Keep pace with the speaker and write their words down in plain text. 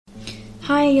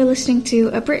Hi, you're listening to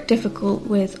A Brit Difficult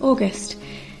with August.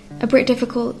 A Brit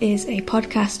Difficult is a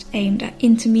podcast aimed at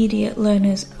intermediate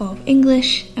learners of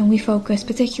English, and we focus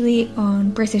particularly on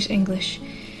British English.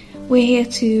 We're here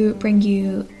to bring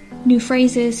you new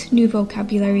phrases, new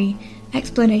vocabulary,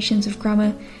 explanations of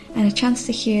grammar, and a chance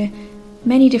to hear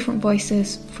many different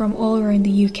voices from all around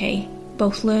the UK,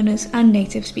 both learners and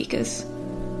native speakers.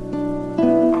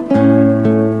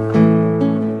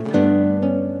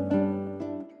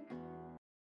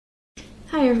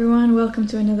 Hi everyone, welcome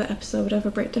to another episode of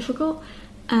A Brit Difficult.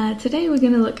 Today we're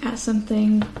going to look at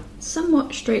something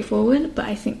somewhat straightforward, but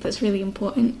I think that's really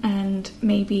important and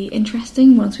maybe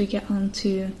interesting once we get on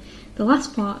to the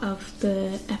last part of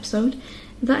the episode.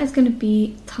 That is going to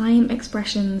be time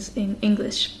expressions in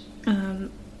English.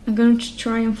 I'm going to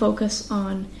try and focus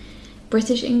on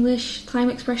British English time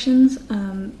expressions,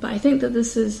 but I think that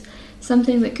this is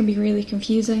something that can be really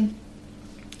confusing.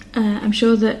 I'm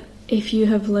sure that if you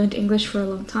have learned English for a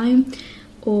long time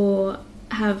or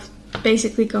have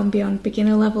basically gone beyond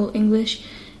beginner level English,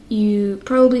 you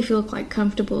probably feel quite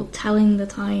comfortable telling the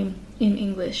time in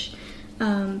English.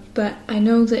 But I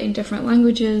know that in different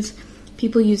languages,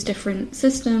 people use different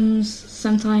systems.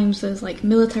 Sometimes there's like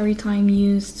military time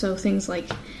used, so things like,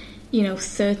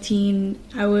 13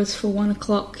 hours for 1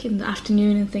 o'clock in the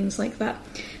afternoon and things like that.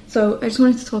 So I just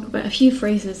wanted to talk about a few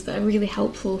phrases that are really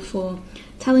helpful for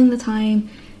telling the time,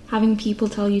 having people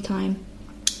tell you time,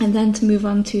 and then to move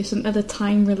on to some other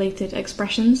time-related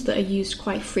expressions that are used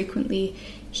quite frequently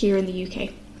here in the UK.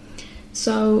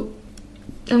 So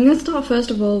I'm going to start first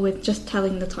of all with just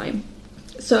telling the time.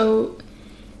 So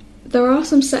there are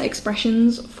some set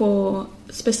expressions for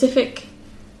specific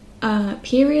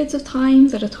periods of time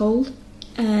that are told,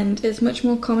 and it's much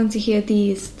more common to hear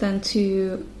these than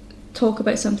to talk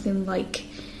about something like,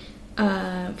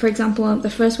 for example, the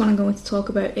first one I'm going to talk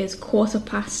about is quarter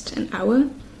past an hour.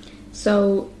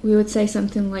 So we would say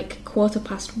something like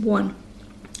 1:15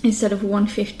 instead of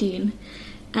 1:15.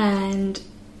 And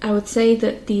I would say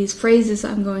that these phrases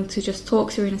that I'm going to just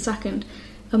talk through in a second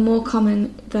are more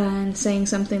common than saying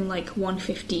something like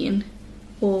 1:15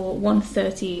 or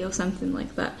 1:30 or something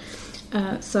like that.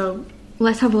 So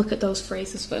let's have a look at those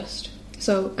phrases first.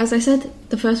 So as I said,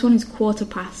 the first one is quarter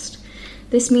past.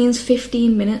 This means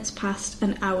 15 minutes past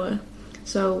an hour.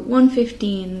 So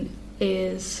 1:15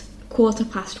 is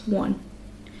 1:15,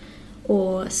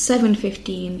 or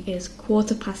 7:15 is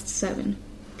 7:15.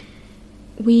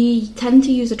 We tend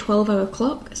to use a 12-hour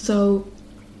clock, so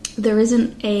there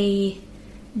isn't a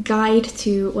guide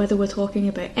to whether we're talking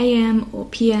about AM or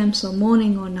PM, so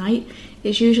morning or night.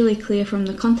 It's usually clear from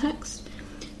the context.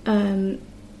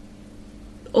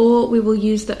 Or we will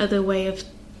use the other way of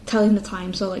telling the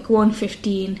time, so like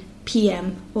 1:15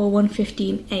 PM or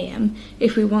 1:15 AM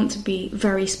if we want to be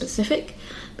very specific,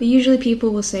 but usually people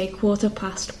will say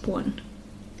 1:15.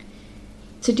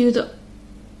 To do the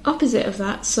opposite of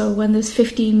that, so when there's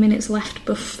 15 minutes left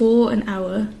before an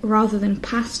hour rather than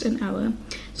past an hour,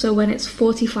 so when it's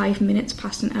 45 minutes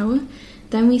past an hour,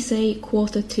 then we say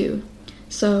 1:45.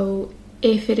 So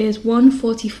if it is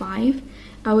 1:45,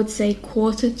 I would say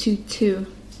 1:45.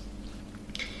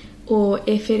 Or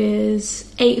if it is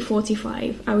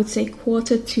 8:45, I would say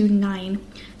 8:45.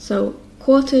 So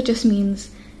quarter just means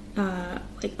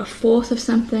like a fourth of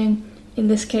something. In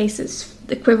this case, it's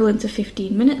the equivalent to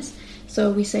 15 minutes.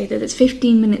 So we say that it's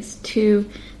 15 minutes to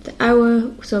the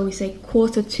hour, so we say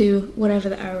 1:45, whatever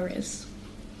the hour is.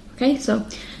 Okay, so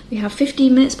we have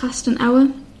 15 minutes past an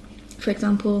hour. For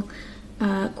example,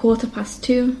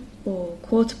 2:15 or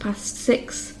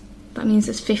 6:15. That means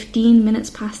it's 15 minutes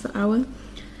past the hour.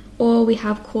 Or we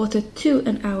have 1:45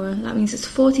 an hour. That means it's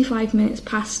 45 minutes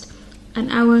past an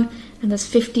hour, and there's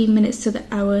 15 minutes to the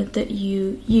hour that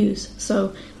you use.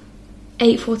 So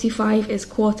 8:45 is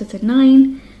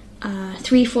 9:15,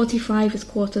 3:45 is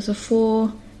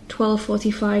 3:45,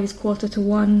 12:45 is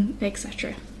 1:45,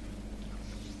 etc.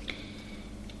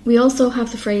 We also have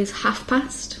the phrase half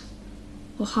past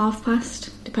or half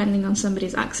past, depending on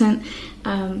somebody's accent.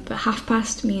 But half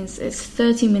past means it's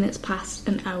 30 minutes past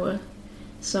an hour.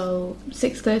 So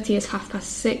 6:30 is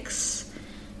 6:30,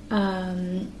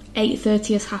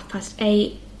 8:30 is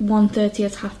 8:30, 1:30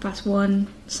 is 1:30,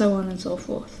 so on and so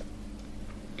forth.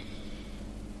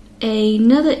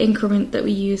 Another increment that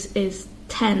we use is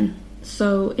 10.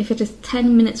 So if it is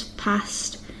 10 minutes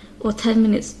past or 10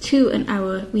 minutes to an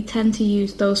hour, we tend to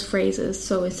use those phrases.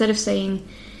 So instead of saying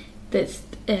that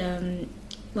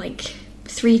like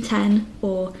 3:10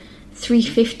 or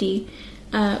 3:50,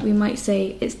 we might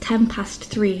say it's 10 past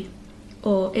 3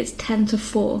 or it's 10 to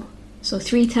 4. So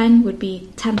 3:10 would be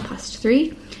 10 past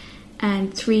 3,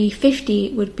 and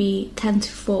 3:50 would be 10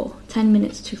 to 4, 10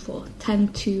 minutes to 4, 10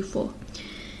 to 4.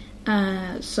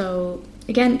 So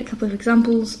again, a couple of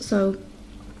examples. So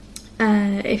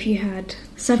if you had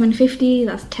 7:50,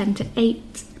 that's 10 to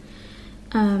 8.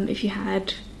 If you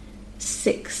had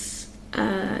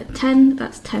 6:10,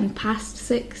 that's 10 past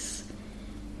 6.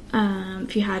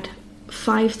 If you had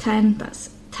 5:10, that's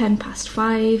 10 past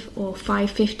 5, or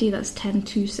 5:50, that's 10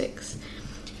 to 6.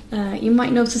 You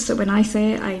might notice that when I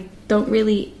say it, I don't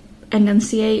really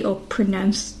enunciate or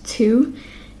pronounce to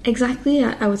exactly.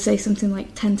 I would say something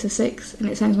like 10 to 6, and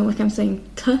it sounds more like I'm saying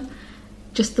t,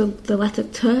 just the letter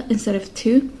t instead of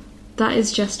to. That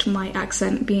is just my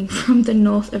accent being from the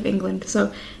north of England,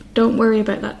 so don't worry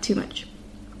about that too much.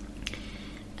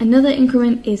 Another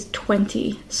increment is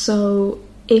 20. So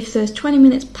if there's 20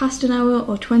 minutes past an hour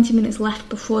or 20 minutes left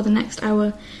before the next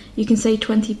hour, you can say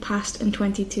 20 past and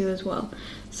 22 as well.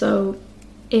 So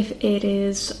if it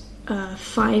is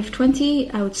 5:20,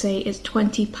 I would say it's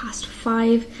 20 past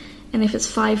 5, and if it's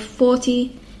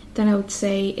 5:40, then I would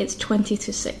say it's 20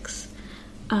 to 6.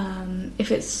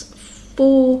 If it's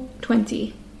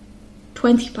 4:20,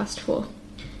 20 past 4.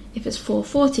 If it's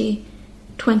 4:40,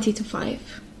 20 to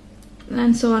 5.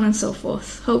 And so on and so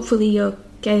forth. Hopefully you're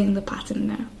getting the pattern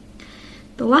now.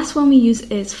 The last one we use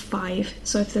is 5.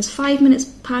 So if there's 5 minutes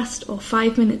past or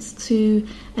 5 minutes to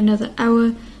another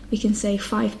hour, we can say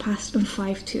 5 past and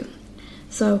 5 to.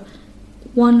 So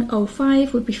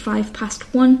 1:05 would be 5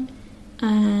 past 1,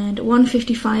 and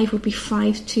 1:55 would be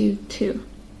 5 to 2.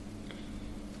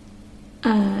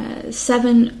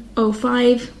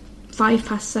 7:05, 5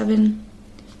 past 7,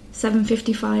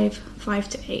 7:55, 5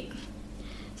 to 8.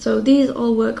 So these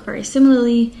all work very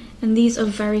similarly, and these are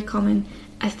very common,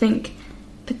 I think,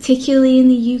 particularly in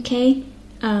the UK,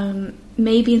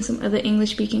 maybe in some other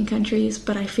English-speaking countries,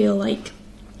 but I feel like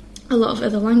a lot of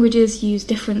other languages use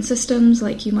different systems,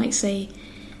 like you might say,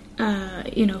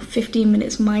 15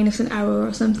 minutes minus an hour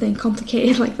or something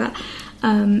complicated like that.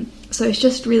 So it's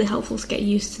just really helpful to get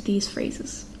used to these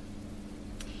phrases.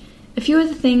 A few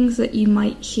other things that you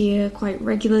might hear quite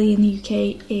regularly in the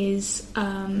UK is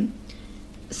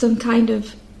some kind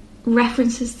of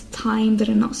references to time that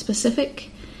are not specific.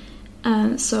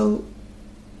 So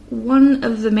one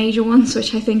of the major ones,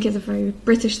 which I think is a very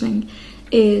British thing,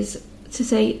 is to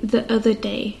say the other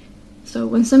day. So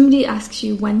when somebody asks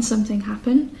you when something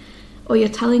happened, or you're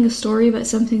telling a story about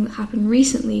something that happened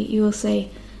recently, you will say,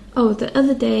 oh, the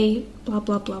other day, blah,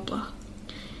 blah, blah, blah.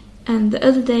 And the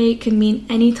other day can mean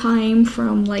any time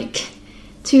from like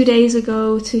 2 days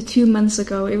ago to 2 months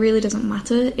ago. It really doesn't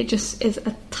matter. It just is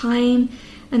a time,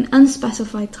 an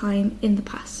unspecified time in the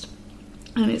past.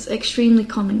 And it's extremely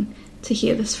common to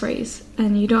hear this phrase.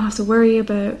 And you don't have to worry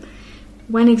about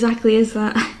when exactly is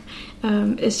that.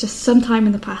 It's just sometime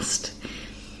in the past.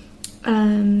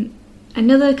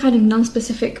 Another kind of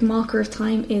non-specific marker of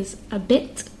time is a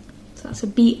bit. So that's a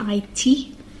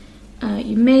B-I-T.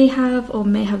 You may have or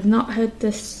may have not heard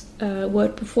this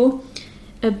word before.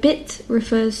 A bit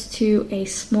refers to a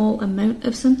small amount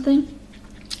of something,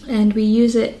 and we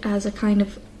use it as a kind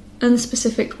of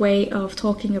unspecific way of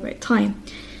talking about time.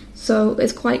 So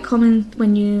it's quite common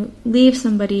when you leave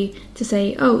somebody to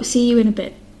say, oh, see you in a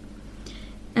bit.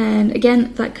 And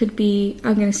again, that could be,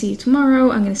 I'm going to see you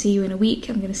tomorrow, I'm going to see you in a week,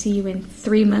 I'm going to see you in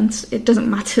 3 months. It doesn't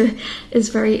matter. It's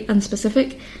very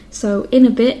unspecific. So in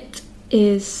a bit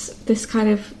is this kind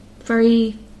of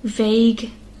very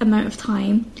vague amount of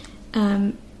time,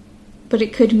 but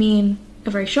it could mean a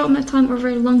very short amount of time or a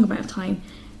very long amount of time,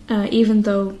 even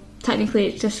though technically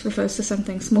it just refers to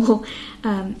something small.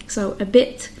 So a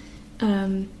bit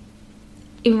in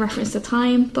reference to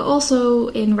time, but also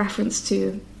in reference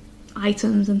to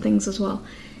items and things as well.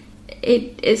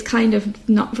 It is kind of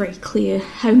not very clear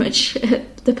how much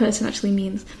the person actually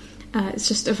means. It's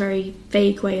just a very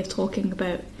vague way of talking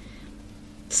about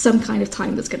some kind of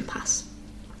time that's going to pass.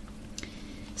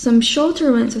 Some shorter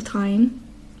amounts of time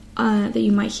that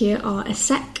you might hear are a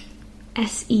sec,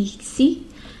 S-E-C,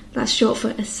 that's short for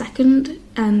a second,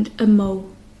 and a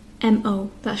mo,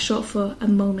 M-O, that's short for a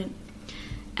moment.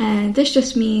 And this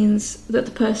just means that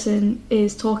the person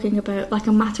is talking about like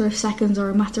a matter of seconds or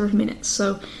a matter of minutes.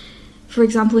 So, for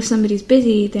example, if somebody's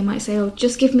busy, they might say, oh,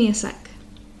 just give me a sec.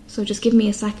 So just give me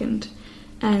a second.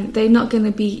 And they're not going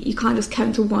to be, you can't just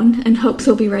count to 1 and hope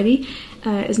they'll be ready.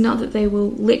 It's not that they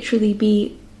will literally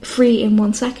be free in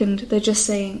 1 second. They're just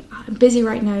saying, I'm busy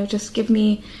right now, just give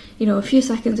me, a few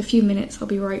seconds, a few minutes, I'll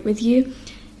be right with you.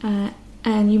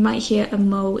 And you might hear a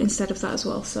mo instead of that as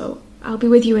well. So I'll be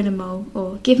with you in a mo,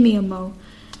 or give me a mo.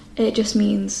 It just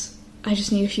means I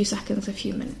just need a few seconds, a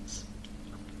few minutes.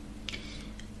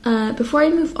 Before I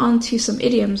move on to some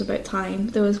idioms about time,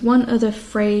 there was one other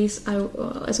phrase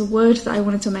as a word that I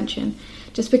wanted to mention,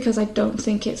 just because I don't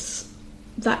think it's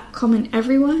that common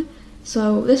everywhere.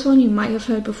 So this one you might have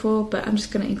heard before, but I'm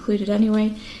just going to include it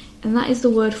anyway, and that is the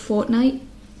word fortnight.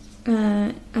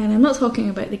 And I'm not talking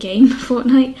about the game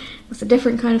Fortnite, that's a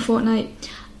different kind of fortnight,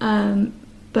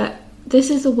 but this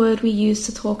is the word we use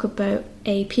to talk about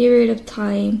a period of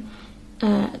time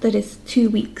that is 2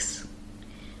 weeks.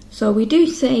 So we do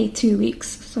say 2 weeks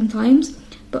sometimes,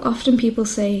 but often people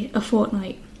say a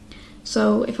fortnight.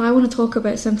 So if I want to talk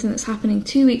about something that's happening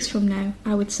 2 weeks from now,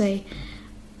 I would say,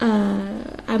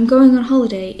 I'm going on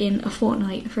holiday in a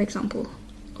fortnight, for example.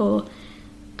 Or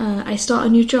I start a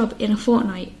new job in a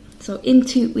fortnight. So in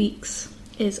 2 weeks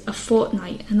is a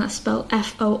fortnight, and that's spelled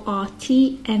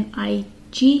Fortnight.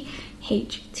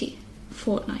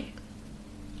 Fortnight.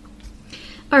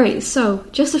 Alright, so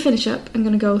just to finish up, I'm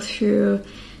going to go through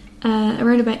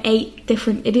around about 8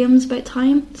 different idioms about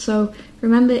time. So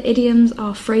remember, idioms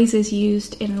are phrases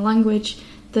used in a language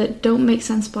that don't make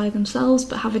sense by themselves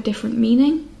but have a different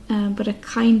meaning, but are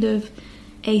kind of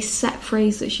a set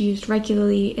phrase that's used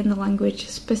regularly in the language,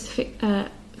 especially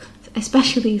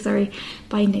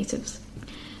by natives.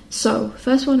 So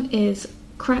first one is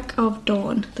crack of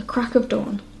dawn. The crack of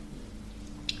dawn.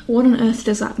 What on earth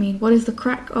does that mean? What is the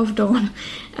crack of dawn?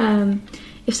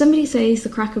 If somebody says the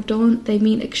crack of dawn, they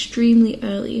mean extremely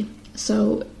early.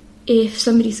 So if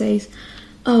somebody says,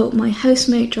 oh, my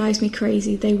housemate drives me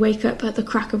crazy, they wake up at the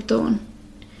crack of dawn,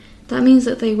 that means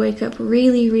that they wake up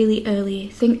really, really early.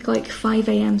 Think like 5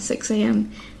 a.m, 6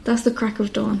 a.m. That's the crack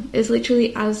of dawn. It's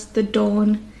literally as the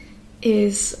dawn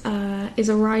is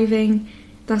arriving,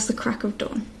 that's the crack of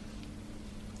dawn.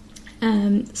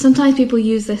 Sometimes people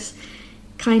use this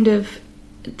kind of,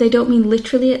 they don't mean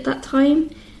literally at that time,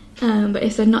 but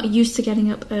if they're not used to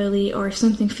getting up early, or if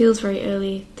something feels very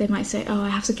early, they might say, oh, I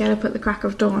have to get up at the crack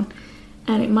of dawn,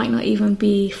 and it might not even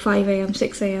be 5 a.m,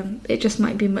 6 a.m, it just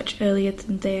might be much earlier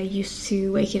than they are used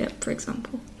to waking up, for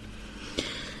example.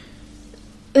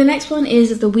 The next one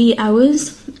is the wee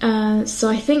hours. So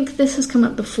I think this has come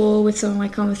up before with some of my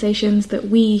conversations, that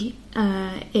wee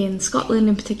in Scotland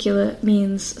in particular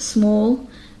means small,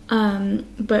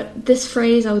 but this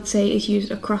phrase I would say is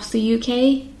used across the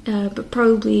UK, but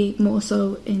probably more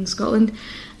so in Scotland.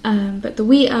 But the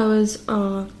wee hours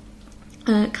are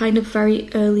kind of very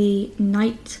early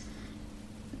night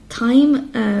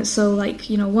time, so like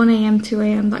 1 a.m, 2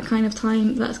 a.m, that kind of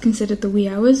time, that's considered the wee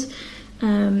hours.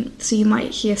 So you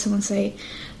might hear someone say,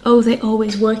 oh, they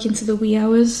always work into the wee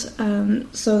hours,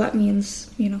 so that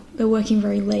means, they're working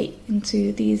very late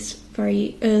into these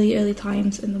very early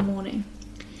times in the morning.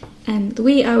 And the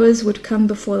wee hours would come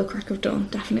before the crack of dawn,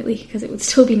 definitely, because it would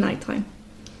still be nighttime.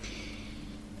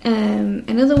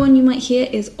 Another one you might hear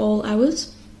is all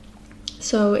hours.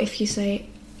 So if you say,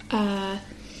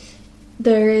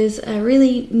 there is a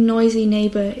really noisy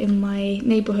neighbour in my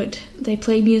neighbourhood, they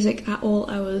play music at all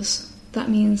hours, that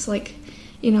means like,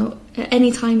 at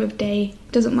any time of day,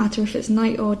 doesn't matter if it's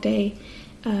night or day,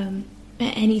 at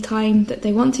any time that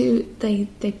they want to,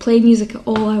 they play music at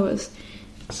all hours.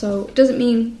 So it doesn't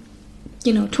mean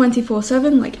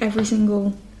 24/7, like every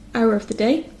single hour of the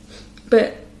day,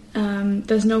 but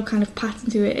there's no kind of pattern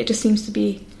to it. It just seems to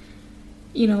be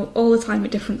all the time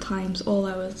at different times, all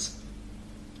hours.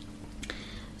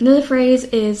 Another phrase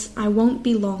is I won't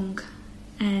be long,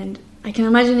 and I can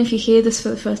imagine if you hear this for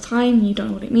the first time and you don't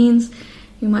know what it means,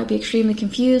 you might be extremely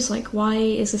confused, like why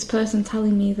is this person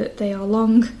telling me that they are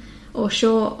long or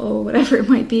short or whatever it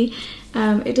might be.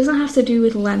 It doesn't have to do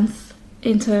with length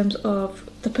in terms of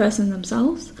the person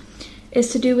themselves,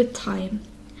 it's to do with time.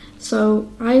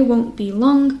 So I won't be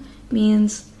long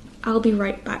means I'll be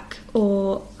right back,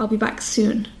 or I'll be back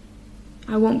soon.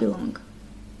 I won't be long.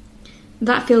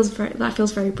 That feels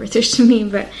very British to me,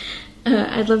 but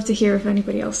I'd love to hear if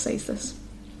anybody else says this.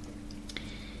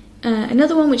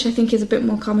 Another one which I think is a bit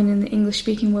more common in the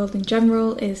English-speaking world in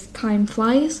general is time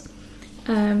flies.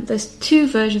 There's 2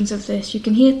 versions of this. You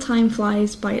can hear time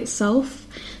flies by itself.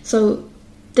 So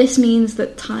this means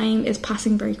that time is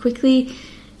passing very quickly.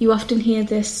 You often hear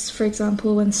this, for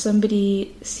example, when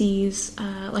somebody sees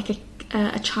like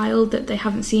a child that they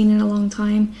haven't seen in a long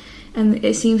time, and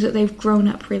it seems that they've grown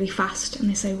up really fast, and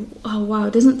they say, oh wow,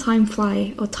 doesn't time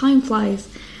fly? Or time flies,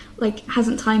 like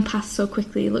hasn't time passed so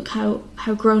quickly? Look how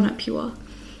grown up you are.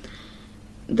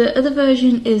 The other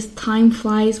version is time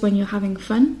flies when you're having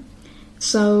fun.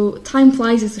 So time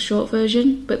flies is the short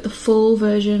version, but the full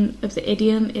version of the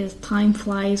idiom is time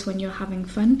flies when you're having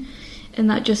fun. And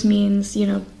that just means,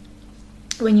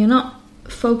 when you're not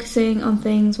focusing on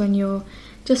things, when you're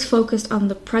just focused on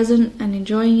the present and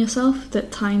enjoying yourself,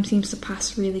 that time seems to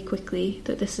pass really quickly,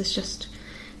 that this is just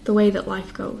the way that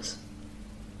life goes.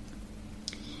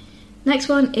 Next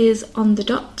one is on the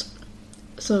dot.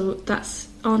 So that's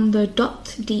on the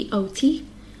dot, D-O-T.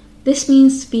 This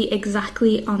means to be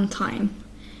exactly on time.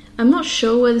 I'm not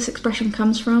sure where this expression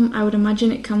comes from. I would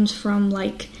imagine it comes from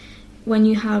like when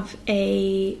you have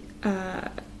a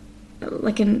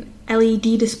like an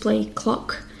LED display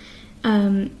clock,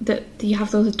 that you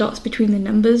have those dots between the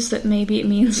numbers, that maybe it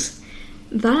means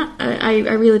that. I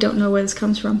really don't know where this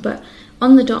comes from, but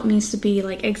on the dot means to be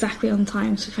like exactly on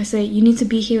time. So if I say you need to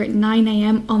be here at 9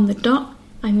 a.m. on the dot,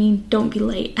 I mean don't be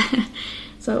late.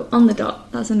 So on the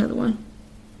dot, that's another one.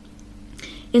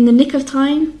 In the nick of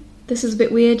time, this is a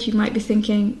bit weird. You might be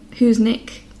thinking, who's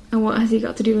Nick and what has he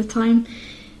got to do with time?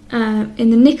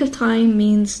 In the nick of time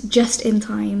means just in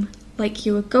time. Like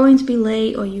you were going to be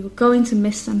late or you were going to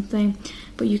miss something,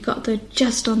 but you got there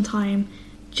just on time,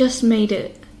 just made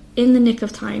it in the nick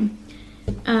of time.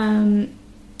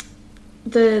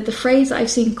 The phrase that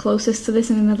I've seen closest to this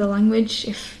in another language,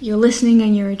 if you're listening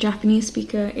and you're a Japanese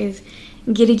speaker, is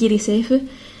giri giri seifu.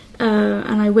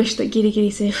 And I wish that giri giri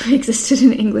seifu existed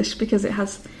in English, because it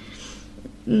has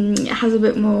a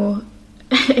bit more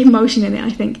emotion in it,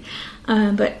 I think.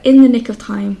 But in the nick of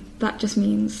time, that just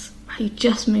means you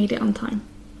just made it on time.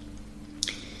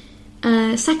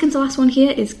 Second to last one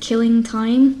here is killing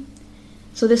time.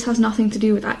 So this has nothing to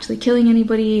do with actually killing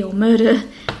anybody or murder.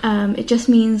 It just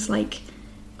means like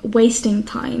wasting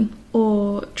time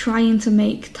or trying to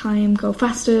make time go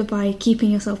faster by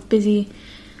keeping yourself busy.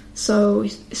 So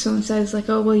if someone says like,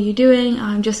 oh, what are you doing?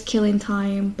 I'm just killing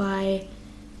time by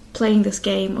playing this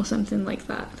game or something like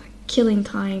that. Killing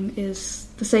time is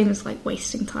the same as like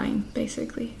wasting time,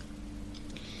 basically.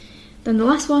 Then the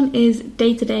last one is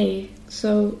day-to-day.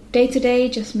 So day-to-day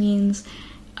just means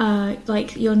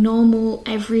like your normal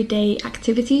everyday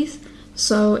activities.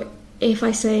 So if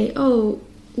I say, oh,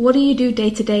 what do you do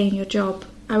day-to-day in your job?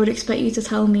 I would expect you to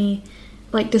tell me,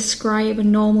 like describe a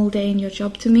normal day in your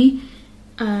job to me.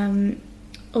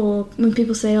 Or when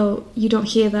people say, oh, you don't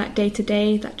hear that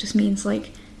day-to-day, that just means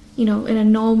like, you know, in a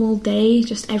normal day,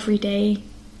 just every day,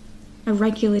 a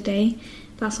regular day,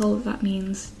 that's all that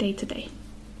means, day-to-day.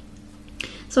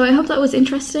 So I hope that was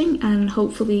interesting and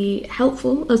hopefully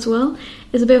helpful as well.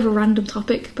 It's a bit of a random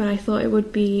topic, but I thought it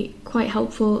would be quite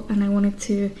helpful, and I wanted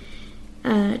to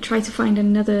try to find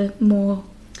another more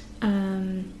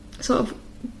sort of,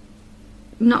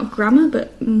 not grammar,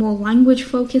 but more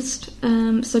language-focused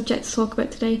subject to talk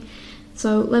about today.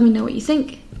 So let me know what you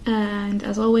think, and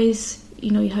as always,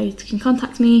 you know how you can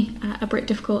contact me at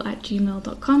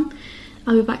britdifficult@gmail.com.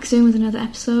 I'll be back soon with another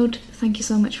episode. Thank you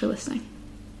so much for listening.